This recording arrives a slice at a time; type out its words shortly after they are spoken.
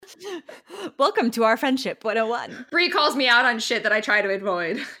Welcome to our friendship 101. Bree calls me out on shit that I try to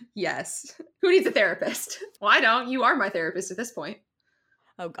avoid. Yes. Who needs a therapist? Well, I don't. You are my therapist at this point.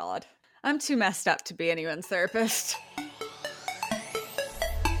 Oh, God. I'm too messed up to be anyone's therapist.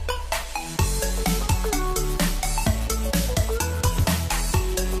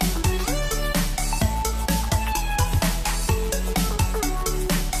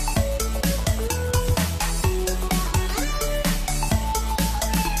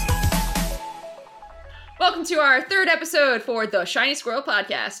 Welcome to our third episode for the Shiny Squirrel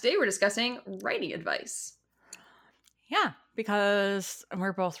Podcast. Today we're discussing writing advice. Yeah, because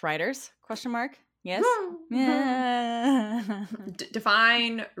we're both writers, question mark. Yes? Yeah.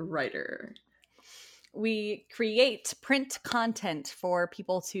 Define writer. We create print content for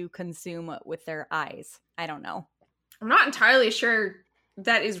people to consume with their eyes. I don't know. I'm not entirely sure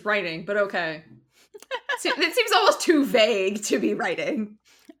that is writing, but okay. It seems almost too vague to be writing.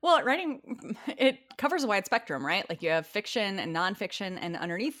 Well, writing, it covers a wide spectrum, right? Like you have fiction and nonfiction, and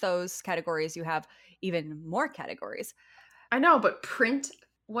underneath those categories, you have even more categories. I know, but print,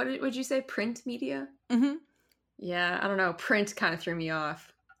 what would you say? Print media? Mm-hmm. Yeah, I don't know. Print kind of threw me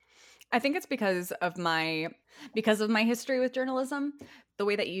off. I think it's because of my history with journalism. The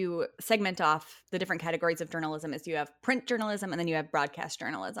way that you segment off the different categories of journalism is you have print journalism and then you have broadcast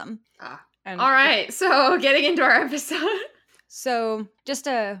journalism. All right, so getting into our episode. So just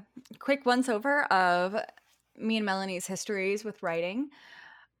a quick once-over of me and Melanie's histories with writing.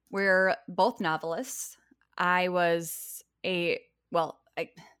 We're both novelists. I was can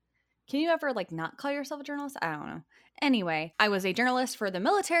you ever not call yourself a journalist? I don't know. Anyway, I was a journalist for the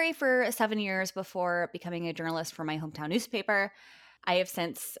military for 7 years before becoming a journalist for my hometown newspaper. I have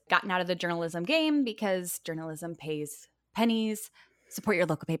since gotten out of the journalism game because journalism pays pennies. Support your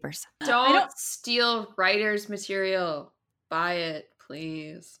local papers. Don't steal writers' material. Buy it,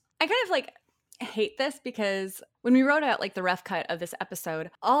 please. I kind of hate this because when we wrote out the rough cut of this episode,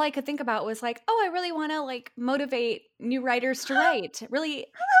 all I could think about was I really want to motivate new writers to write, really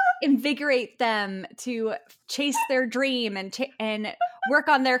invigorate them to chase their dream and work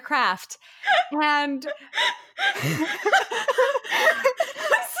on their craft. And I'm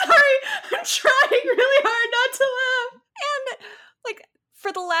sorry, I'm trying really hard not to laugh. And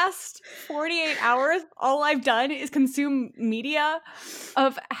for the last 48 hours, all I've done is consume media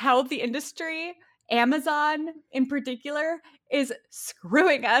of how the industry, Amazon in particular, is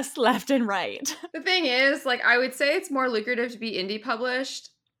screwing us left and right. The thing is, I would say it's more lucrative to be indie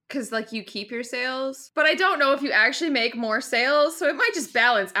published because, you keep your sales. But I don't know if you actually make more sales, so it might just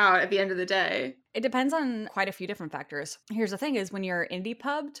balance out at the end of the day. It depends on quite a few different factors. Here's the thing is when you're indie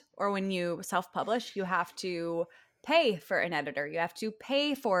pubbed or when you self-publish, you have to pay for an editor. You have to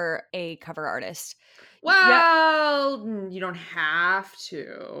pay for a cover artist. Well, you don't have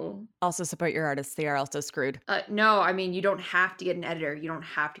to. Also support your artists. They are also screwed. No, I mean, you don't have to get an editor. You don't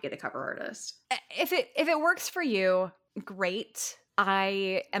have to get a cover artist. If it works for you, great.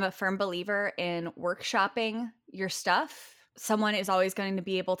 I am a firm believer in workshopping your stuff. Someone is always going to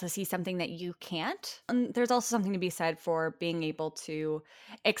be able to see something that you can't. And there's also something to be said for being able to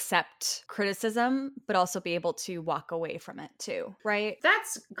accept criticism, but also be able to walk away from it too, right?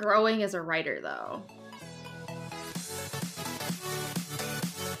 That's growing as a writer, though.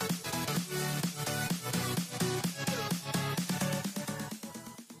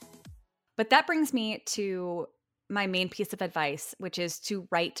 But that brings me to my main piece of advice, which is to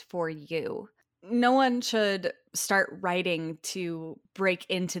write for you. No one should start writing to break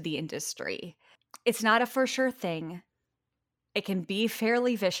into the industry. It's not a for sure thing. It can be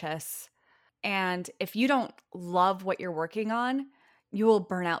fairly vicious. And if you don't love what you're working on, you will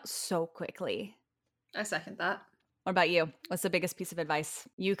burn out so quickly. I second that. What about you? What's the biggest piece of advice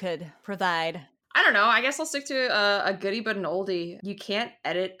you could provide? I don't know. I guess I'll stick to a goodie but an oldie. You can't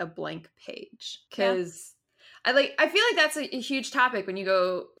edit a blank page because... Yeah. I feel like that's a huge topic when you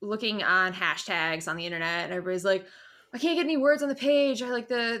go looking on hashtags on the internet and everybody's like, I can't get any words on the page. I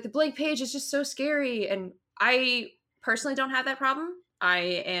the blank page is just so scary. And I personally don't have that problem. I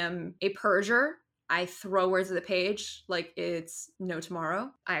am a purger. I throw words at the page like it's no tomorrow.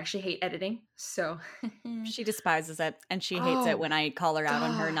 I actually hate editing. So she despises it and she hates it when I call her out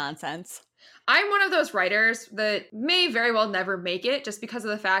on her nonsense. I'm one of those writers that may very well never make it just because of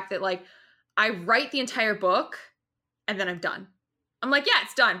the fact that I write the entire book and then I'm done. I'm like, yeah,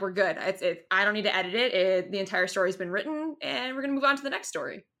 it's done. We're good. I don't need to edit it. The entire story's been written and we're going to move on to the next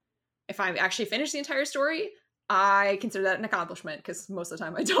story. If I actually finish the entire story, I consider that an accomplishment because most of the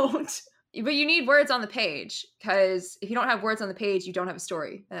time I don't. But you need words on the page because if you don't have words on the page, you don't have a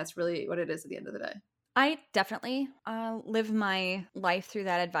story. And that's really what it is at the end of the day. I definitely live my life through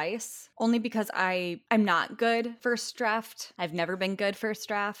that advice, only because I'm not good first draft. I've never been good first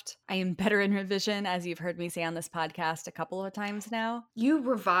draft. I am better in revision, as you've heard me say on this podcast a couple of times now. You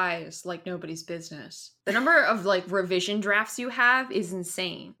revise like nobody's business. The number of like revision drafts you have is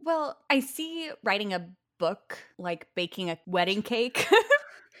insane. Well, I see writing a book like baking a wedding cake.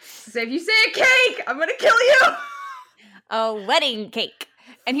 So if you say a cake, I'm gonna kill you. A wedding cake.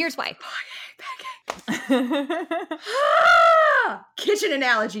 And here's why. Kitchen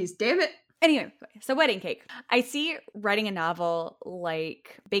analogies, damn it. Anyway, so wedding cake. I see writing a novel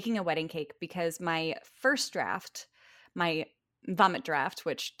like baking a wedding cake because my first draft, my vomit draft,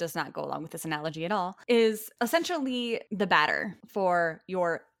 which does not go along with this analogy at all, is essentially the batter for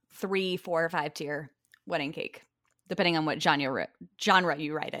your 3, 4, or 5 tier wedding cake, depending on what genre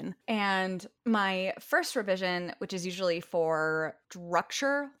you write in. And my first revision, which is usually for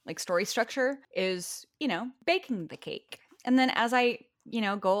structure, like story structure, is, baking the cake. And then as I,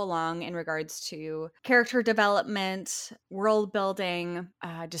 go along in regards to character development, world building,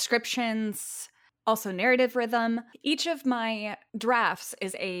 descriptions, also narrative rhythm, each of my drafts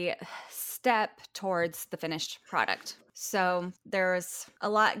is a step towards the finished product. So there's a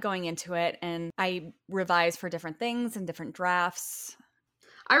lot going into it, and I revise for different things and different drafts.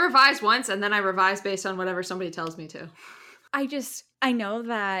 I revise once, and then I revise based on whatever somebody tells me to. I know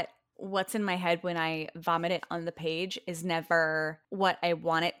that what's in my head when I vomit it on the page is never what I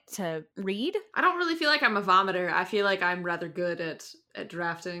want it to read. I don't really feel like I'm a vomiter. I feel like I'm rather good at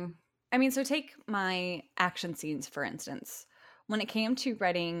drafting. I mean, so take my action scenes, for instance. When it came to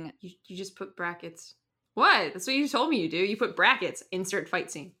writing... You just put brackets. What? That's what you told me you do. You put brackets, insert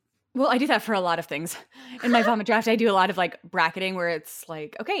fight scene. Well, I do that for a lot of things. In my vomit draft, I do a lot of like bracketing where it's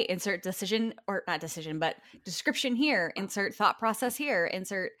like, okay, insert decision, or not decision, but description here, insert thought process here,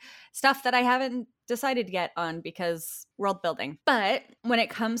 insert stuff that I haven't decided yet on because world building. But when it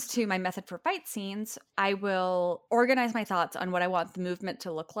comes to my method for fight scenes, I will organize my thoughts on what I want the movement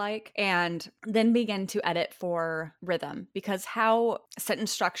to look like and then begin to edit for rhythm, because how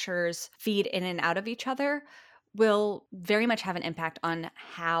sentence structures feed in and out of each other will very much have an impact on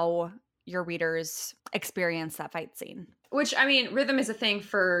how your readers experience that fight scene. Which, I mean, rhythm is a thing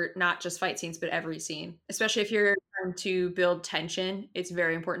for not just fight scenes, but every scene. Especially if you're trying to build tension, it's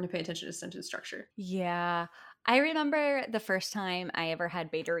very important to pay attention to sentence structure. Yeah. I remember the first time I ever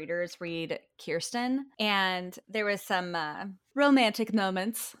had beta readers read Kirsten, and there was some romantic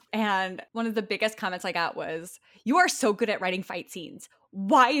moments. And one of the biggest comments I got was, "You are so good at writing fight scenes.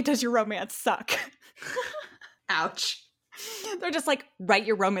 Why does your romance suck?" Ouch. They're just like, write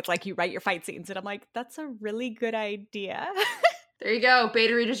your romance like you write your fight scenes. And I'm like, that's a really good idea. There you go.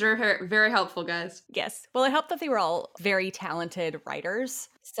 Beta readers are very helpful, guys. Yes. Well, it helped that they were all very talented writers.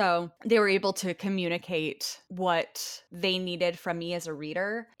 So they were able to communicate what they needed from me as a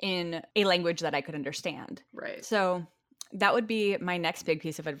reader in a language that I could understand. Right. So that would be my next big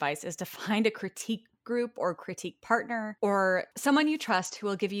piece of advice, is to find a critique group or critique partner or someone you trust who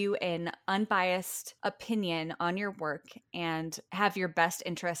will give you an unbiased opinion on your work and have your best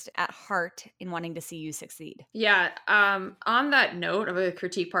interest at heart in wanting to see you succeed. Yeah. On that note of a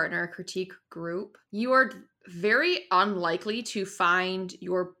critique partner, a critique group, you are very unlikely to find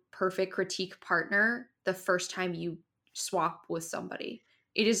your perfect critique partner the first time you swap with somebody.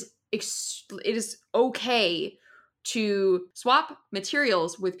 It is okay to swap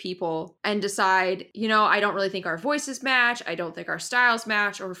materials with people and decide, I don't really think our voices match, I don't think our styles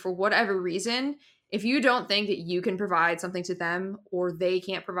match, or for whatever reason, if you don't think that you can provide something to them or they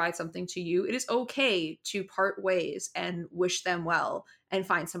can't provide something to you, it is okay to part ways and wish them well and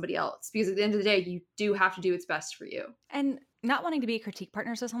find somebody else. Because at the end of the day, you do have to do what's best for you. And not wanting to be critique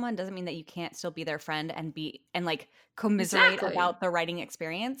partners with someone doesn't mean that you can't still be their friend and like commiserate about the writing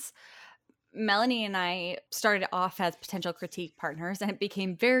experience. Melanie and I started off as potential critique partners, and it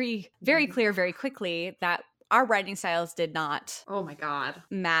became very, very clear very quickly that our writing styles did not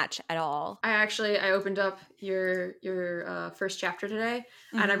match at all. I opened up your first chapter today,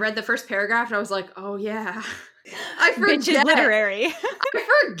 and I read the first paragraph, and I was like, oh yeah. I forget. Bitch is literary.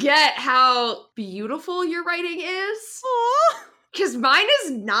 I forget how beautiful your writing is. Because mine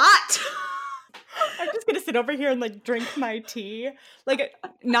is not. I'm just gonna sit over here and like drink my tea, like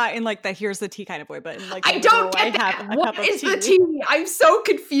not in like the here's the tea kind of way, but in like I don't get that. What is the tea? I'm so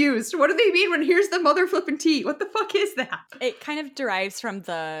confused. What do they mean when here's the mother flipping tea? What the fuck is that? It kind of derives from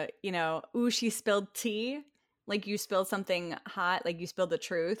the ooh, she spilled tea, like you spilled something hot, like you spilled the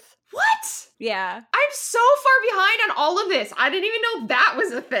truth. What? Yeah, I'm so far behind on all of this. I didn't even know that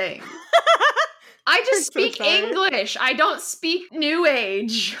was a thing. I just speak English. I don't speak New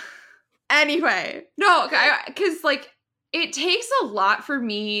Age. Anyway, no, because like it takes a lot for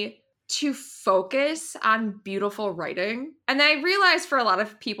me to focus on beautiful writing. And I realize for a lot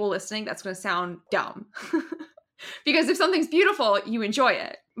of people listening, that's going to sound dumb. Because if something's beautiful, you enjoy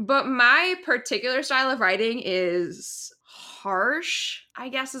it. But my particular style of writing is harsh, I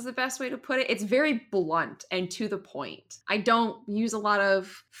guess is the best way to put it. It's very blunt and to the point. I don't use a lot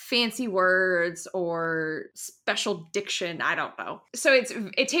of fancy words or special diction. I don't know. So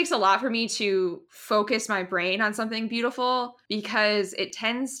it takes a lot for me to focus my brain on something beautiful because it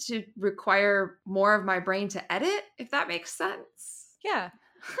tends to require more of my brain to edit, if that makes sense. Yeah.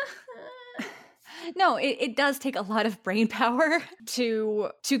 No, it does take a lot of brain power to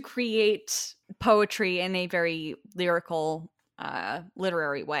create poetry in a very lyrical,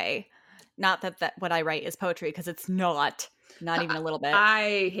 literary way. Not that what I write is poetry, because it's not even a little bit.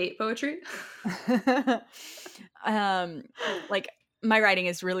 I hate poetry. Like my writing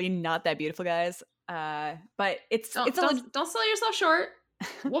is really not that beautiful, guys. But don't sell yourself short,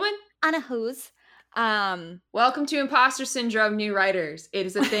 woman. On a hose. Welcome to imposter syndrome, new writers. It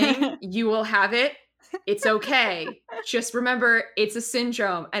is a thing. You will have it. It's okay. Just remember, it's a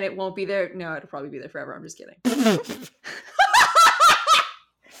syndrome, and it won't be there. No, it'll probably be there forever. I'm just kidding.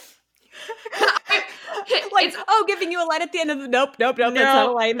 Like, giving you a light at the end of the nope. That's not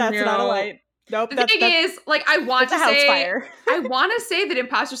a light. That's not a light. Nope. The thing is, like, I want to say that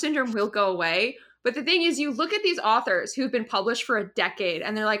imposter syndrome will go away. But the thing is, you look at these authors who've been published for a decade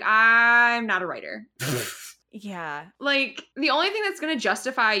and they're like, I'm not a writer. Yeah. Like, the only thing that's going to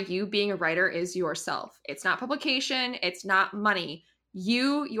justify you being a writer is yourself. It's not publication. It's not money.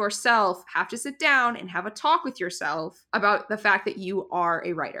 You yourself have to sit down and have a talk with yourself about the fact that you are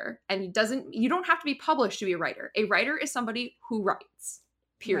a writer. And you don't have to be published to be a writer. A writer is somebody who writes.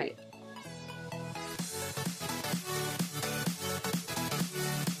 Period. Right.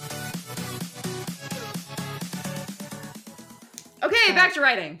 Okay, back to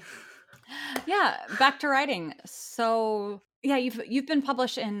writing. Yeah, back to writing. So, yeah, you've been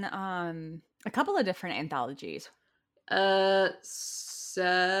published in a couple of different anthologies.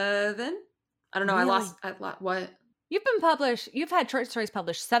 7. I don't know. Really? I lost what? You've had short stories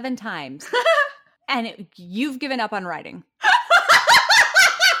published 7 times. And you've given up on writing.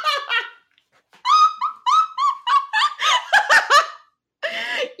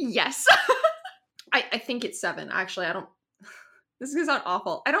 Yes. I think it's 7. Actually, I don't. This is going to sound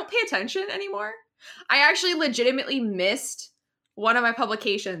awful. I don't pay attention anymore. I actually legitimately missed one of my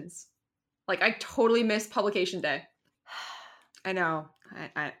publications. Like, I totally missed publication day. I know.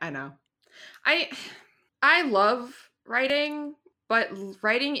 I know. I love writing, but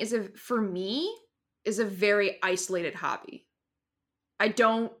writing for me is a very isolated hobby. I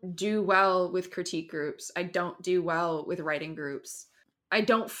don't do well with critique groups. I don't do well with writing groups. I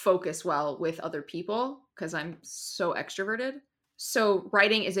don't focus well with other people because I'm so extroverted. So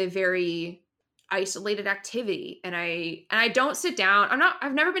writing is a very isolated activity. And I don't sit down.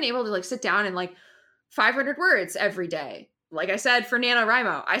 I've never been able to like sit down and like 500 words every day. Like I said, for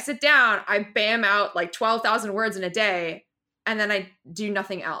NaNoWriMo, I sit down, I bam out like 12,000 words in a day, and then I do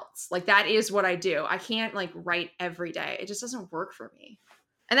nothing else. Like that is what I do. I can't like write every day. It just doesn't work for me.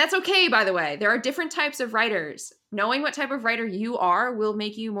 And that's okay, by the way. There are different types of writers. Knowing what type of writer you are will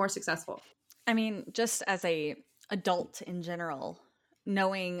make you more successful. I mean, just as a adult in general,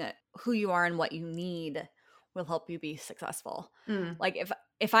 knowing who you are and what you need will help you be successful. Like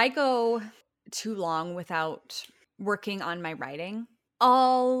if I go too long without working on my writing,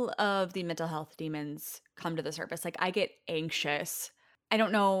 all of the mental health demons come to the surface. Like I get anxious. I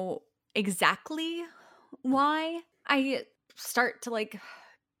don't know exactly why. I start to like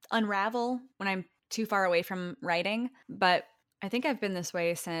unravel when I'm too far away from writing, but I think I've been this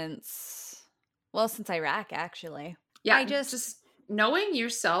way since Iraq, actually. Yeah, I just knowing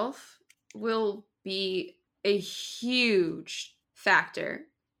yourself will be a huge factor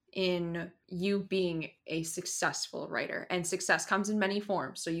in you being a successful writer. And success comes in many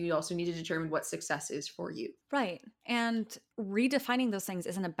forms. So you also need to determine what success is for you. Right. And redefining those things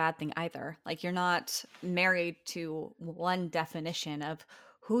isn't a bad thing either. Like you're not married to one definition of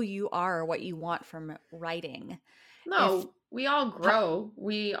who you are or what you want from writing. No, we all grow.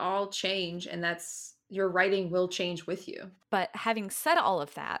 We all change. And your writing will change with you. But having said all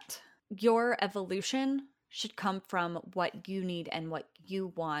of that, your evolution should come from what you need and what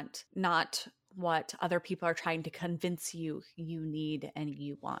you want, not what other people are trying to convince you you need and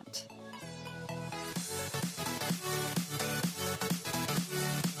you want.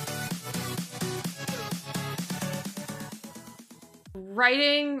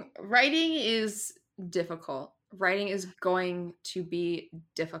 Writing is difficult. Writing is going to be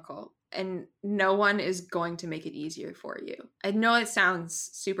difficult. and no one is going to make it easier for you. I know it sounds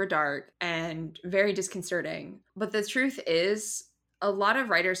super dark and very disconcerting, but the truth is, a lot of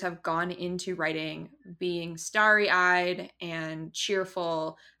writers have gone into writing being starry-eyed and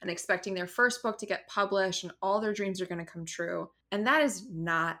cheerful and expecting their first book to get published and all their dreams are going to come true. And that is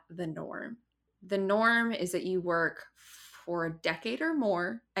not the norm. The norm is that you work for a decade or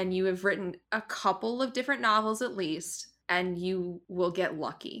more and you have written a couple of different novels at least, and you will get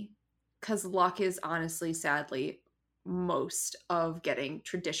lucky. Because luck is honestly, sadly, most of getting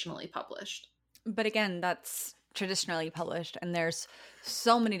traditionally published. But again, that's traditionally published, and there's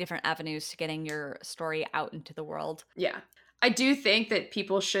so many different avenues to getting your story out into the world. Yeah. I do think that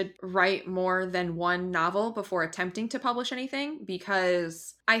people should write more than one novel before attempting to publish anything,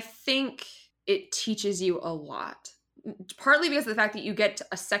 because I think it teaches you a lot. Partly because of the fact that you get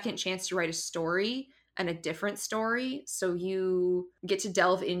a second chance to write a story and a different story, so you get to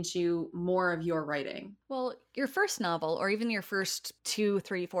delve into more of your writing. Well, your first novel, or even your first 2,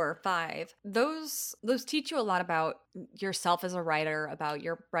 3, 4, or 5, those teach you a lot about yourself as a writer, about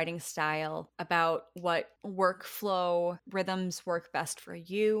your writing style, about what workflow rhythms work best for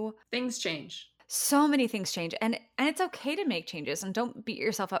you. Things change. So many things change, and it's okay to make changes, and don't beat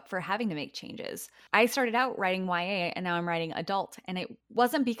yourself up for having to make changes. I started out writing YA and now I'm writing adult, and it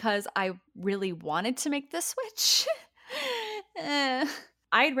wasn't because I really wanted to make the switch. I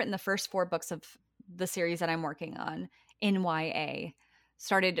had written the first 4 books of the series that I'm working on in YA,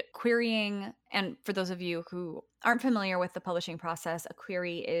 started querying, and for those of you who aren't familiar with the publishing process, a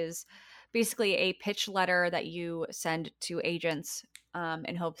query is basically a pitch letter that you send to agents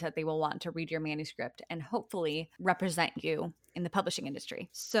in hopes that they will want to read your manuscript and hopefully represent you in the publishing industry.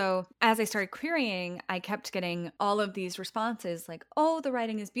 So as I started querying, I kept getting all of these responses like, oh, the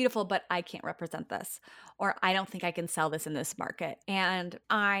writing is beautiful, but I can't represent this, or I don't think I can sell this in this market. And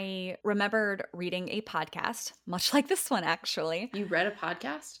I remembered reading a podcast, much like this one, actually. You read a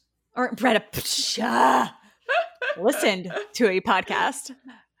podcast? Or read listened to a podcast.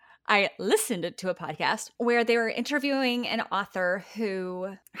 I listened to a podcast where they were interviewing an author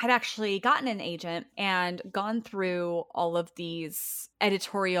who had actually gotten an agent and gone through all of these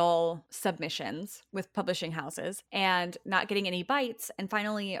editorial submissions with publishing houses and not getting any bites. And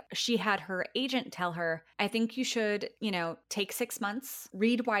finally, she had her agent tell her, I think you should, take 6 months,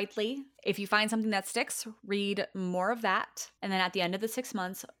 read widely. If you find something that sticks, read more of that. And then at the end of the 6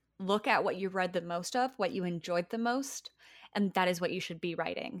 months, look at what you read the most of, what you enjoyed the most. And that is what you should be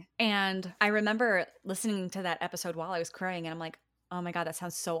writing. And I remember listening to that episode while I was crying, and I'm like, oh my God, that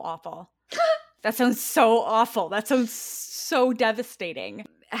sounds so awful. That sounds so awful. That sounds so devastating.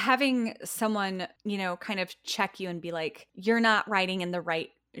 Having someone, kind of check you and be like, you're not writing in the right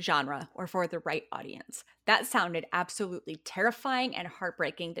genre or for the right audience. That sounded absolutely terrifying and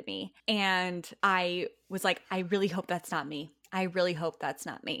heartbreaking to me. And I was like, I really hope that's not me. I really hope that's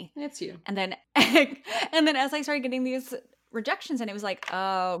not me. It's you. And then as I started getting these rejections, and it was like,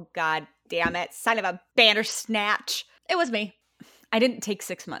 oh God damn it, son of a bandersnatch. It was me. I didn't take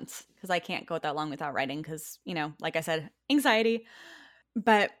 6 months because I can't go that long without writing because, like I said, anxiety.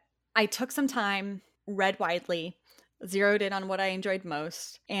 But I took some time, read widely, zeroed in on what I enjoyed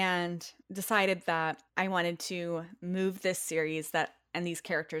most, and decided that I wanted to move this series and these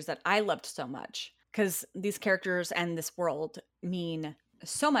characters that I loved so much, because these characters and this world mean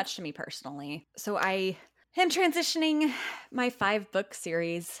so much to me personally. So I am transitioning my 5-book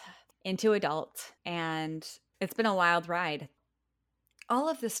series into adult, and it's been a wild ride. All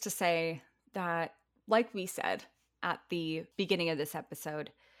of this to say that, like we said at the beginning of this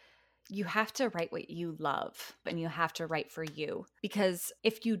episode, you have to write what you love, and you have to write for you, because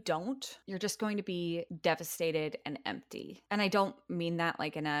if you don't, you're just going to be devastated and empty. And I don't mean that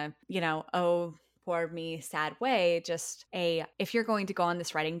like in a, oh, poor me, sad way. Just if you're going to go on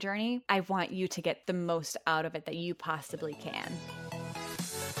this writing journey, I want you to get the most out of it that you possibly can.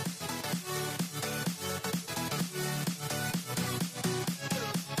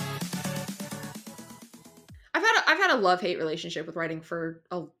 I've had a love-hate relationship with writing for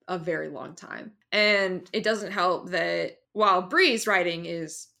a very long time. And it doesn't help that while Bree's writing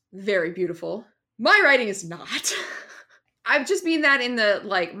is very beautiful, my writing is not. I've just mean that in the,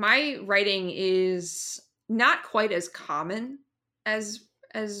 my writing is not quite as common as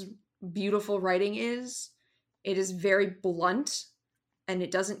beautiful writing is. It is very blunt, and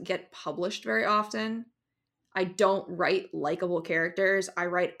it doesn't get published very often. I don't write likable characters. I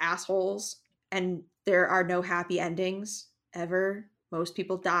write assholes, and there are no happy endings ever. Most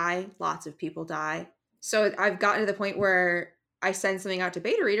people die. Lots of people die. So I've gotten to the point where I send something out to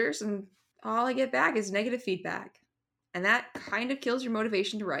beta readers, and all I get back is negative feedback. And that kind of kills your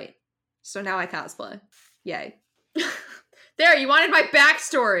motivation to write. So now I cosplay. Yay. There, you wanted my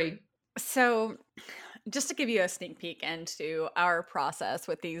backstory. So, just to give you a sneak peek into our process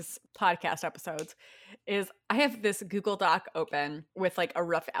with these podcast episodes, is I have this Google Doc open with like a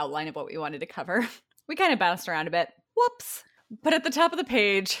rough outline of what we wanted to cover. We kind of bounced around a bit. Whoops. But at the top of the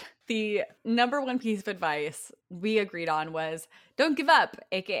page, the number one piece of advice we agreed on was don't give up,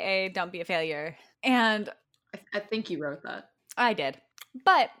 aka don't be a failure. And I think you wrote that. I did.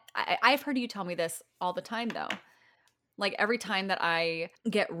 But I've heard you tell me this all the time, though. Like every time that I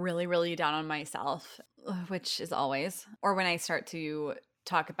get really, really down on myself, which is always, or when I start to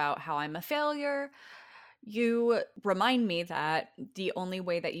talk about how I'm a failure, you remind me that the only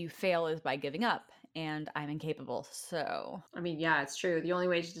way that you fail is by giving up, and I'm incapable. So, I mean, yeah, it's true. The only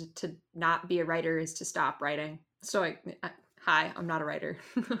way to not be a writer is to stop writing. So, hi, I'm not a writer.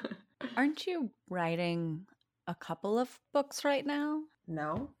 aren't you writing a couple of books right now?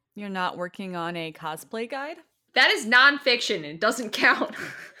 No. You're not working on a cosplay guide? That is nonfiction. It doesn't count.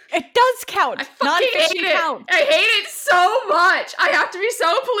 It does count. I fucking hate it. Counts. I hate it so much. I have to be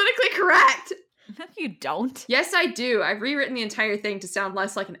so politically correct. No, you don't. Yes, I do. I've rewritten the entire thing to sound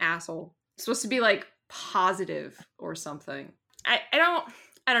less like an asshole. It's supposed to be like positive or something. I don't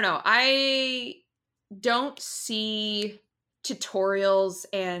know. I don't see tutorials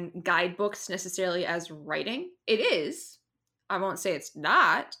and guidebooks necessarily as writing. It is. I won't say it's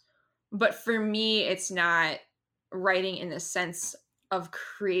not. But for me, it's not writing in the sense of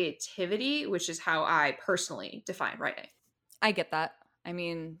creativity, which is how I personally define writing. I get that. I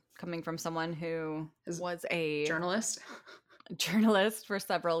mean, coming from someone who was a journalist for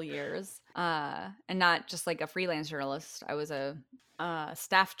several years, and not just like a freelance journalist. I was a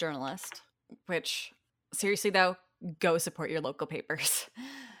staff journalist, which seriously though, go support your local papers.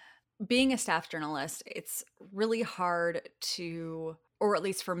 Being a staff journalist, it's really hard to, or at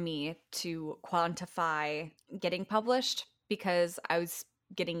least for me, to quantify getting published because I was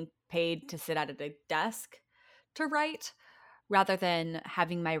getting paid to sit at a desk to write rather than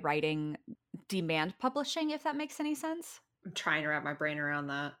having my writing demand publishing, if that makes any sense. I'm trying to wrap my brain around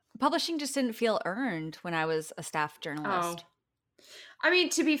that. Publishing just didn't feel earned when I was a staff journalist. Oh. I mean,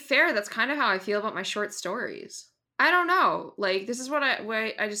 to be fair, that's kind of how I feel about my short stories. I don't know. Like, this is what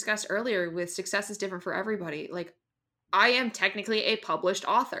I discussed earlier with success is different for everybody. Like, I am technically a published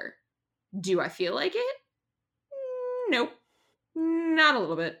author. Do I feel like it? Nope. Not a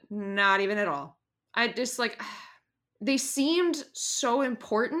little bit. Not even at all. I just like, they seemed so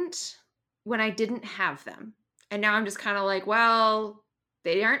important when I didn't have them. And now I'm just kind of like, well,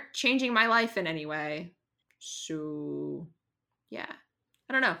 they aren't changing my life in any way. So, yeah.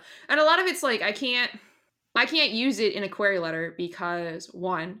 I don't know. And a lot of it's like, I can't use it in a query letter because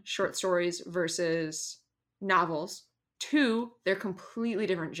 1, short stories versus novels. 2, they're completely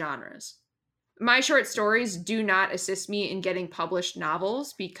different genres. My short stories do not assist me in getting published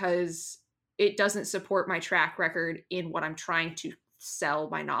novels because it doesn't support my track record in what I'm trying to sell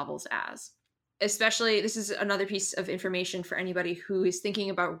my novels as. Especially, this is another piece of information for anybody who is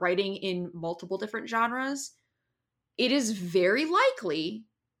thinking about writing in multiple different genres. It is very likely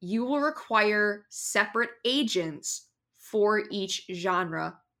you will require separate agents for each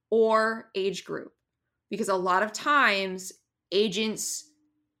genre or age group. Because a lot of times, agents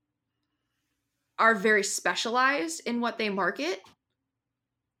are very specialized in what they market,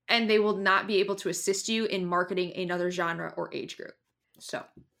 and they will not be able to assist you in marketing another genre or age group. So,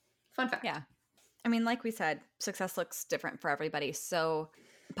 fun fact. Yeah. I mean, like we said, success looks different for everybody. So,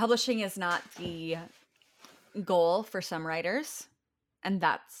 publishing is not the goal for some writers, and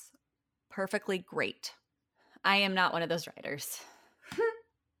that's perfectly great. I am not one of those writers.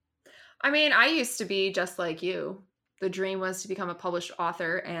 I mean, I used to be just like you. The dream was to become a published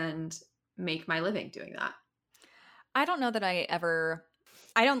author and make my living doing that. I don't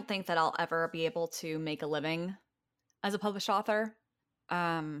think that I'll ever be able to make a living as a published author.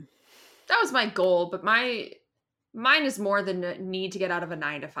 That was my goal, but mine is more the need to get out of a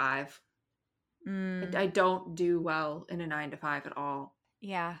 9-to-5. I don't do well in a 9-to-5 at all.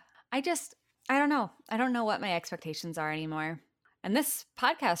 Yeah. I don't know. I don't know what my expectations are anymore. And this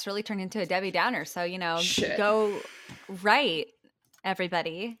podcast really turned into a Debbie Downer. So, Shit. Go right,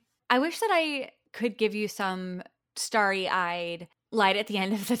 everybody. I wish that I could give you some starry-eyed light at the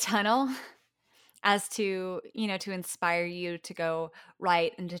end of the tunnel as to, to inspire you to go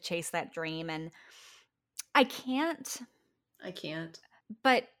right and to chase that dream. And I can't.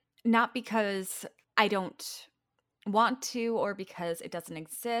 But not because I don't want to or because it doesn't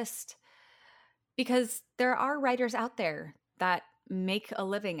exist. Because there are writers out there that make a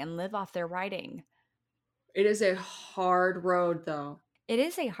living and live off their writing. It is a hard road, though. It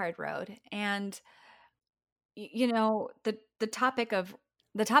is a hard road. And you know, the topic of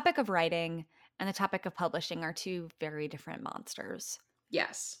writing and the topic of publishing are two very different monsters.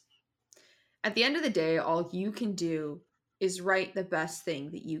 Yes. At the end of the day, all you can do is write the best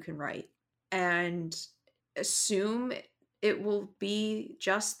thing that you can write and assume it will be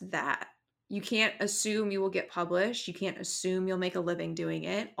just that. You can't assume you will get published. You can't assume you'll make a living doing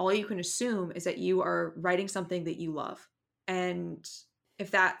it. All you can assume is that you are writing something that you love. And if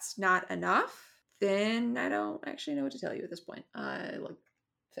that's not enough, then I don't actually know what to tell you at this point. I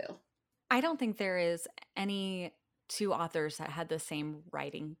fail. I don't think there is any two authors that had the same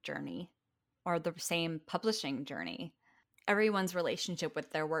writing journey or the same publishing journey. Everyone's relationship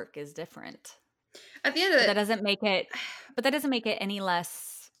with their work is different. At the end of it, that doesn't make it any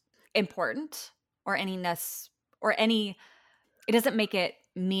less important or any less or any it doesn't make it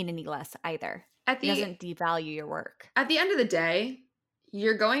mean any less either. It doesn't devalue your work. At the end of the day,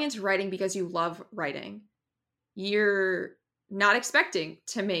 you're going into writing because you love writing. You're not expecting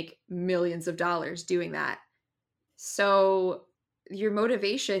to make millions of dollars doing that. So your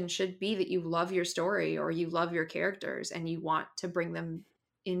motivation should be that you love your story or you love your characters and you want to bring them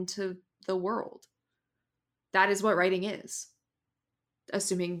into the world. That is what writing is.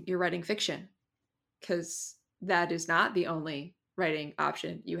 Assuming you're writing fiction, because that is not the only writing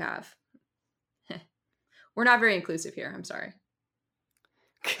option you have. We're not very inclusive here. I'm sorry.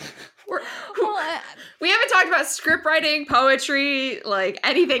 We haven't talked about script writing, poetry, like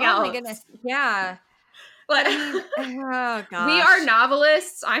anything else. Oh my goodness. Yeah. But oh gosh. We are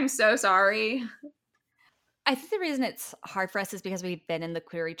novelists. I'm so sorry. I think the reason it's hard for us is because we've been in the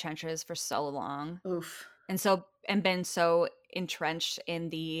query trenches for so long. Oof. And been so entrenched in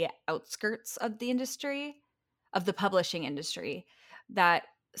the outskirts of the industry, of the publishing industry, that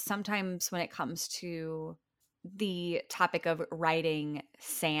sometimes when it comes to the topic of writing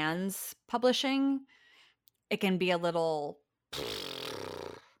sans publishing, it can be a little,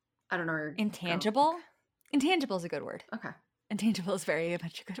 I don't know, intangible. Intangible is a good word. Okay. Intangible is very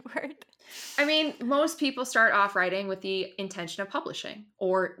much a good word. I mean, most people start off writing with the intention of publishing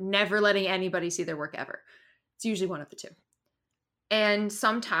or never letting anybody see their work ever. It's usually one of the two. And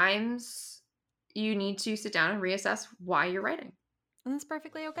sometimes you need to sit down and reassess why you're writing. And that's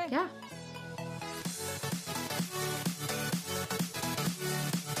perfectly okay. Yeah.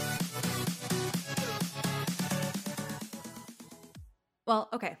 Well,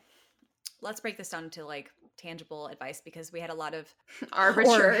 okay. Let's break this down to like tangible advice because we had a lot of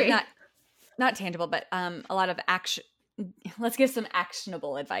arbitrary, not tangible, but a lot of action. Let's give some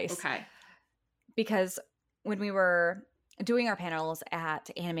actionable advice. Okay. Because when we were doing our panels at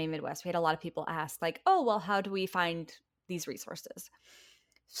Anime Midwest, we had a lot of people ask like, oh, well, how do we find these resources?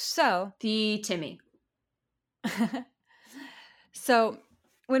 So the Timmy. So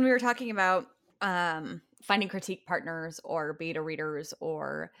when we were talking about finding critique partners or beta readers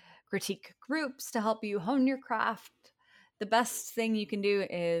or critique groups to help you hone your craft, the best thing you can do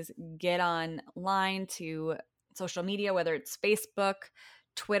is get online to social media, whether it's Facebook,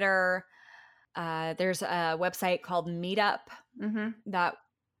 Twitter. There's a website called Meetup that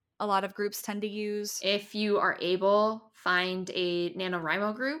a lot of groups tend to use. If you are able, find a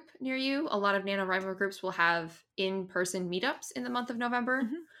NaNoWriMo group near you. A lot of NaNoWriMo groups will have in-person meetups in the month of November.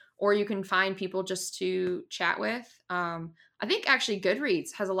 Or you can find people just to chat with. I think actually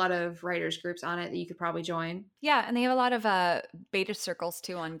Goodreads has a lot of writers groups on it that you could probably join. Yeah, and they have a lot of beta circles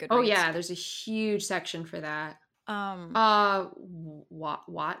too on Goodreads. Oh yeah, there's a huge section for that. Wattpad?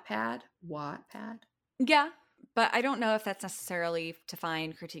 Yeah, but I don't know if that's necessarily to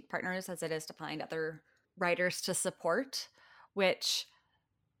find critique partners as it is to find other writers to support, which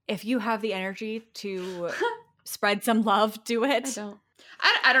if you have the energy to spread some love, do it.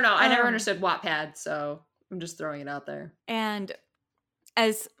 I don't know. I never understood Wattpad, so I'm just throwing it out there. And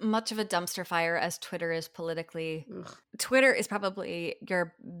as much of a dumpster fire as Twitter is politically, Twitter is probably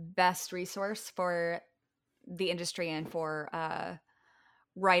your best resource for the industry and for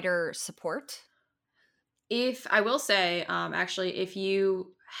writer support. If I will say, actually, if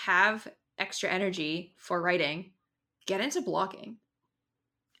you have extra energy for writing, get into blogging.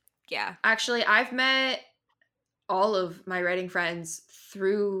 Yeah. Actually, I've met all of my writing friends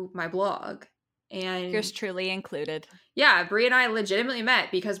through my blog. And yours truly included. Yeah, Brie and I legitimately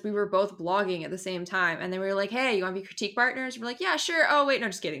met because we were both blogging at the same time. And then we were like, hey, you want to be critique partners? We're like, yeah, sure. Oh, wait, no,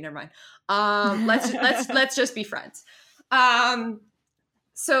 just kidding. Never mind. Let's just be friends.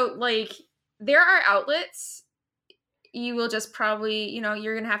 So like there are outlets. You will just probably,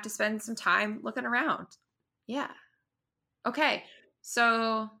 you're going to have to spend some time looking around. Yeah. Okay.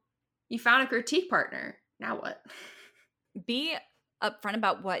 So you found a critique partner. Now what? Be upfront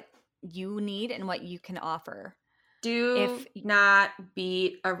about what you need and what you can offer. Do not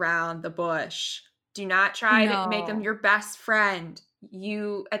beat around the bush. Do not try to make them No. your best friend.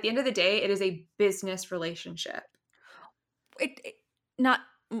 You, at the end of the day, it is a business relationship. Not.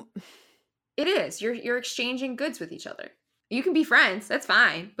 It is. You're exchanging goods with each other. You can be friends, that's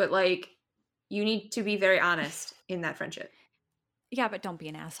fine, but like you need to be very honest in that friendship. Yeah, but don't be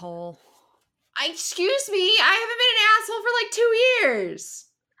an asshole. Excuse me, I haven't been an asshole for like 2 years.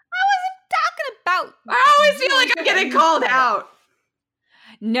 Talking about. I always feel like I'm getting called out.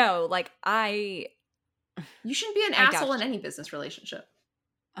 No, you shouldn't be an asshole in any business relationship.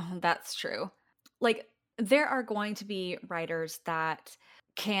 Oh, that's true. Like, there are going to be writers that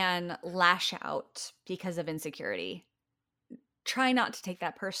can lash out because of insecurity. Try not to take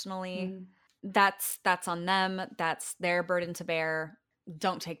that personally. That's on them. That's their burden to bear.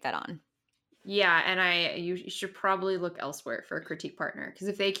 Don't take that on. Yeah, and you should probably look elsewhere for a critique partner, because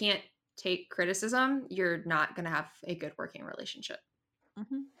if they can't take criticism, you're not going to have a good working relationship.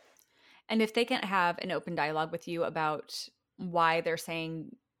 Mm-hmm. And if they can't have an open dialogue with you about why they're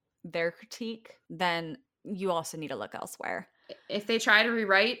saying their critique, then you also need to look elsewhere. If they try to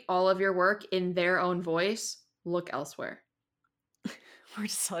rewrite all of your work in their own voice, look elsewhere. We're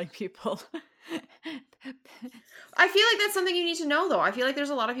just telling people. I feel like that's something you need to know, though. I feel like there's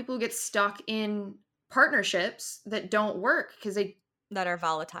a lot of people who get stuck in partnerships that don't work because that are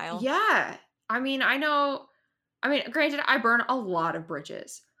volatile. Yeah. I mean, granted, I burn a lot of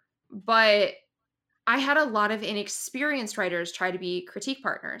bridges, but I had a lot of inexperienced writers try to be critique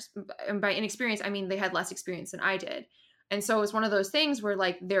partners. And by inexperienced, I mean they had less experience than I did. And so it was one of those things where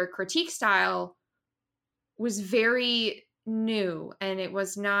like their critique style was very new and it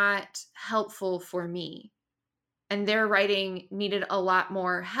was not helpful for me. And their writing needed a lot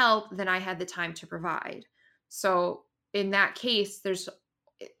more help than I had the time to provide. So in that case,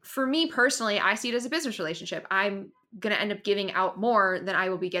 for me personally, I see it as a business relationship. I'm going to end up giving out more than I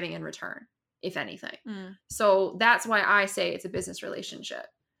will be getting in return, if anything. So that's why I say it's a business relationship.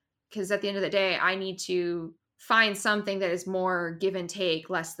 Because at the end of the day, I need to find something that is more give and take,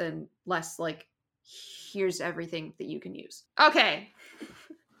 less like, here's everything that you can use. Okay.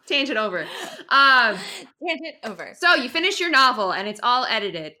 Tangent over. Tangent over. So you finish your novel and it's all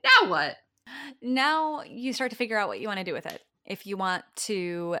edited. Now what? Now you start to figure out what you want to do with it. If you want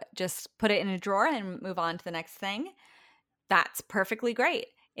to just put it in a drawer and move on to the next thing, that's perfectly great.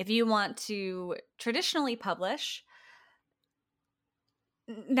 If you want to traditionally publish,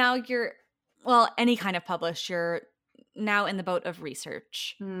 now any kind of publish, you're now in the boat of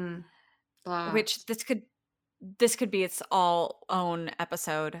research. Which this could be its all own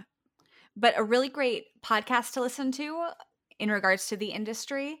episode. But a really great podcast to listen to in regards to the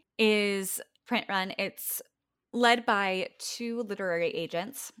industry is Print Run. It's led by two literary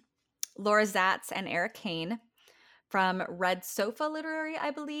agents, Laura Zatz and Eric Kane, from Red Sofa Literary,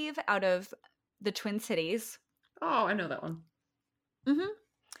 I believe, out of the Twin Cities. Oh, I know that one.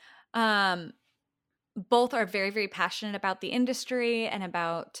 Both are very, very passionate about the industry and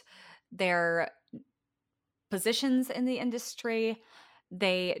about their positions in the industry.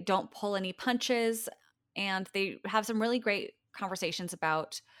 They don't pull any punches, and they have some really great conversations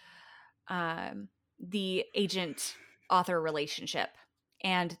about the agent-author relationship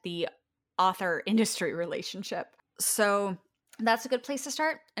and the author-industry relationship. So that's a good place to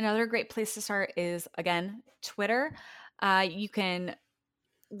start. Another great place to start is, again, Twitter. You can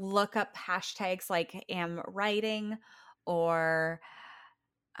look up hashtags like am writing or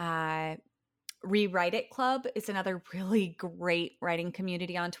Rewrite It Club is another really great writing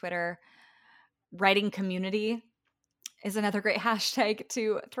community on Twitter. Writing Community is another great hashtag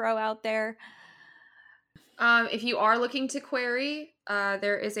to throw out there. If you are looking to query,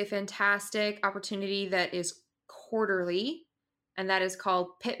 there is a fantastic opportunity that is quarterly, and that is called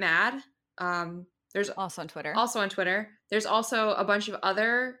PitMad. There's also on Twitter. There's also a bunch of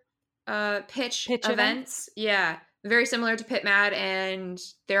other pitch events. Yeah, very similar to PitMad, and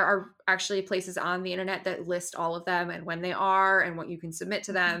there are actually places on the internet that list all of them and when they are and what you can submit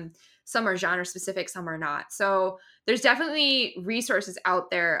to them. Some are genre specific, some are not. So there's definitely resources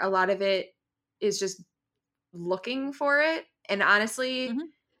out there. A lot of it is just looking for it. And honestly,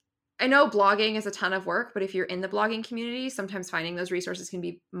 I know blogging is a ton of work, but if you're in the blogging community, sometimes finding those resources can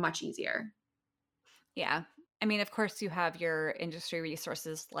be much easier. Yeah. I mean, of course, you have your industry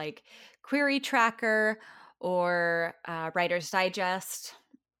resources like Query Tracker or Writer's Digest.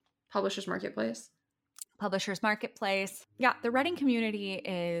 Publishers Marketplace. Yeah, the writing community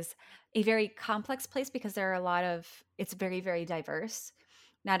is a very complex place because it's very, very diverse.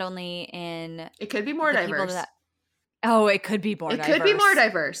 Not only in... It could be more diverse. Oh, it could be more diverse. It could be more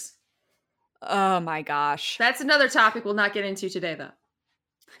diverse. Oh my gosh. That's another topic we'll not get into today, though.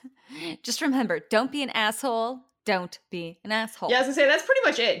 Just remember, don't be an asshole. Don't be an asshole. Yeah, I was gonna say, that's pretty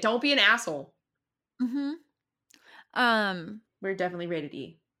much it. Don't be an asshole. Mm-hmm. We're definitely rated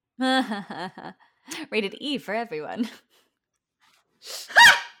E. Rated E for everyone.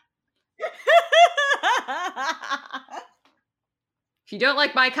 If you don't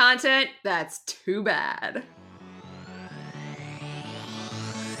like my content, that's too bad.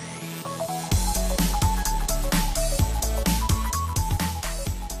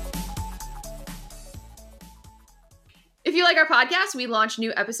 If you like our podcast, we launch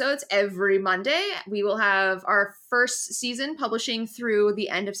new episodes every Monday. We will have our first season publishing through the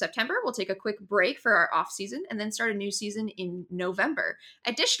end of September. We'll take a quick break for our off season and then start a new season in November.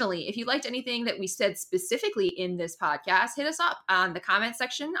 Additionally, if you liked anything that we said specifically in this podcast, hit us up on the comment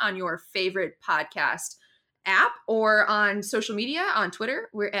section on your favorite podcast app or on social media on Twitter.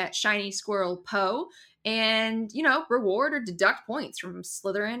 We're at Shiny Squirrel Poe, and, reward or deduct points from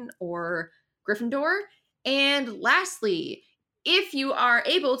Slytherin or Gryffindor. And lastly, if you are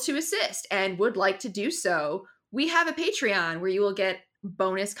able to assist and would like to do so, we have a Patreon where you will get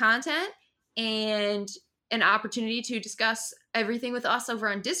bonus content and an opportunity to discuss everything with us over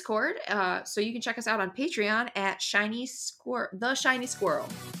on Discord. So you can check us out on Patreon at The Shiny Squirrel.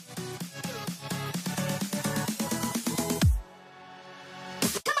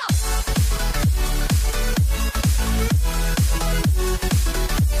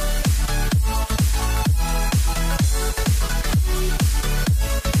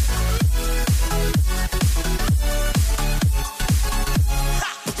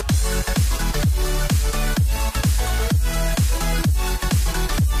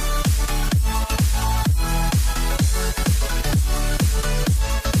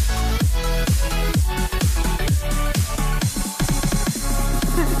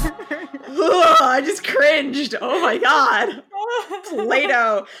 I just cringed. Oh my god.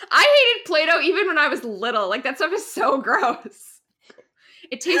 Play-Doh. I hated Play-Doh even when I was little. Like, that stuff is so gross.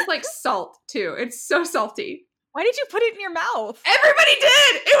 It tastes like salt, too. It's so salty. Why did you put it in your mouth? Everybody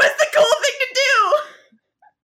did! It was